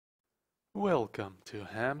Welcome to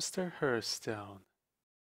Hamster Hearthstone.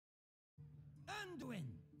 Anduin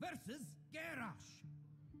versus Garrosh.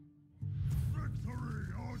 Victory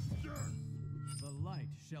or death! The light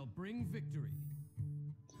shall bring victory.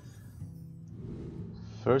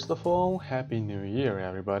 First of all, Happy New Year,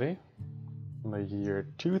 everybody. The year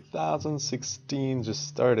 2016 just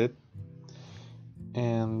started,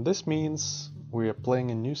 and this means we are playing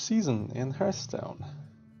a new season in Hearthstone.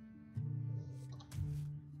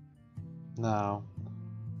 Now,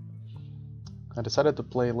 I decided to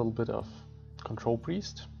play a little bit of Control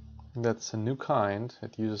Priest. That's a new kind.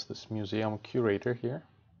 It uses this museum curator here.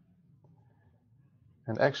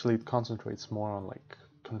 And actually it concentrates more on like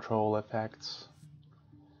control effects.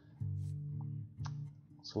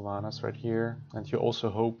 Sylvanas right here. And you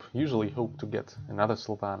also usually hope to get another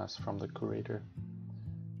Sylvanas from the curator.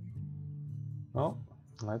 Well,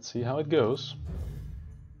 let's see how it goes.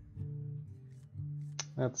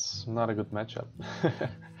 That's not a good matchup.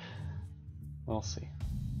 We'll see.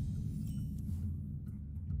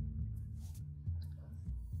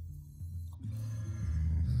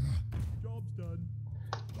 Job's done.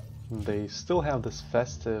 They still have this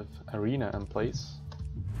festive arena in place.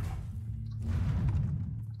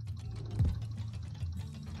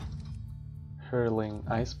 Hurling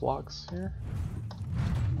ice blocks here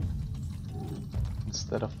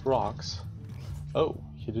instead of rocks. Oh,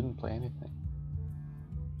 he didn't play anything.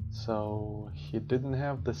 So he didn't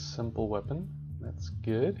have this simple weapon. That's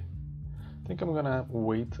good. I think I'm gonna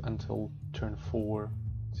wait until turn 4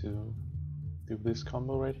 to do this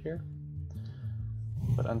combo right here.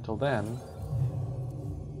 But until then,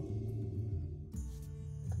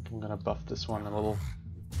 I think I'm gonna buff this one a little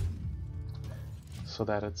so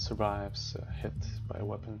that it survives a hit by a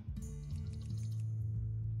weapon.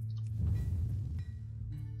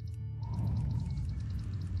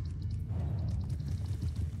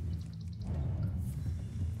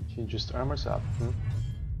 He just armors up.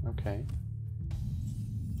 Okay.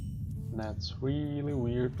 That's really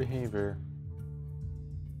weird behavior.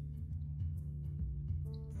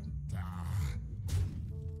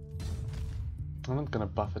 I'm not gonna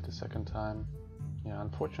buff it a second time. Yeah,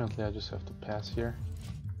 unfortunately I just have to pass here.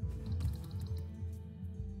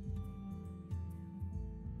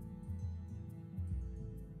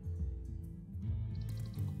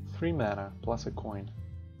 Three mana plus a coin.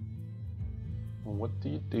 What do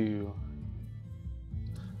you do?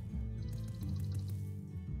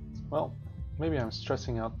 Well, maybe I'm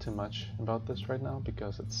stressing out too much about this right now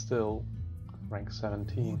because it's still rank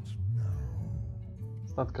 17.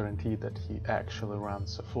 It's not guaranteed that he actually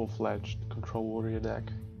runs a full-fledged Control Warrior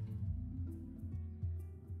deck.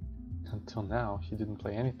 Until now, he didn't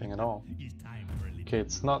play anything at all. Okay,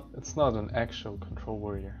 it's not an actual Control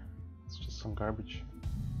Warrior. It's just some garbage.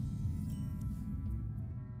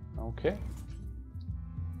 Okay.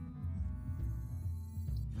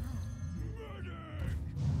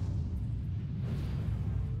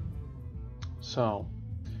 So,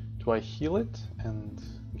 do I heal it and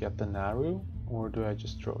get the Naru, or do I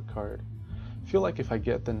just draw a card? I feel like if I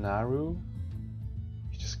get the Naru,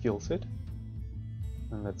 he just kills it,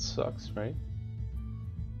 and that sucks, right?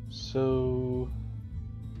 So,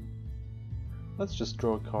 let's just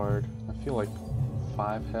draw a card. I feel like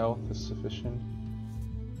 5 health is sufficient.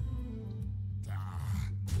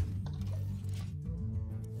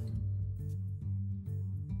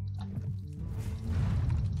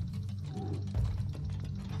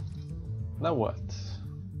 Now what?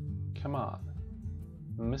 Come on,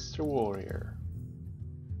 Mr. Warrior.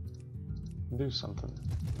 Do something.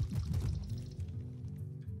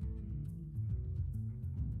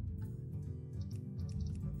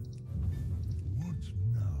 What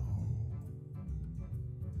now?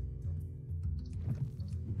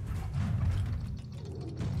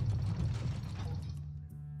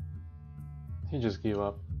 He just gave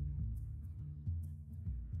up.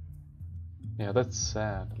 Yeah, that's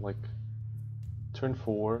sad. Like, turn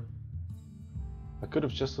 4, I could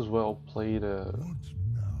have just as well played a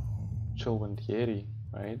Chillwind Yeti,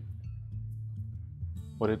 right?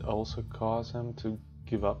 Would it also cause him to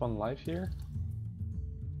give up on life here?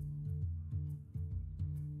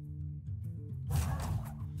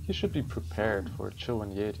 He should be prepared for a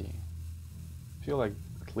Chillwind Yeti. I feel like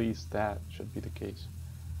at least that should be the case.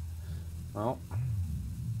 Well,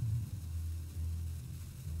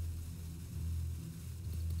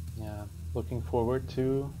 yeah. Looking forward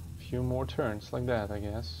to a few more turns like that, I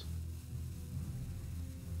guess.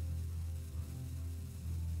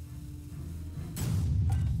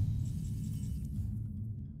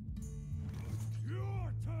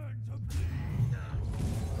 Your turn to bleed!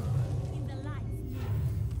 In the light's name.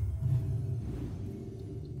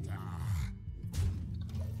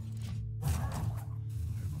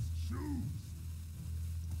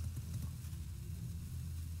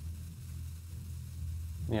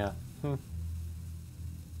 Yeah. I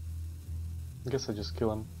guess I just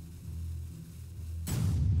kill him.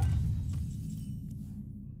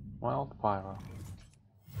 Wild Pyro.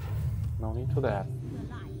 No need for that.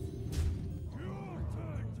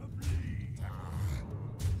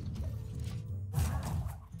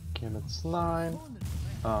 Okay, that's 9.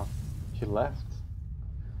 Oh, he left.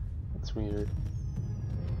 That's weird.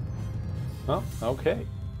 Oh, okay.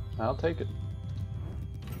 I'll take it.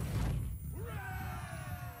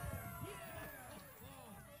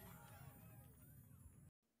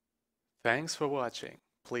 Thanks for watching.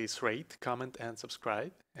 Please rate, comment and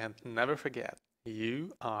subscribe. And never forget,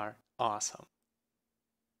 you are awesome.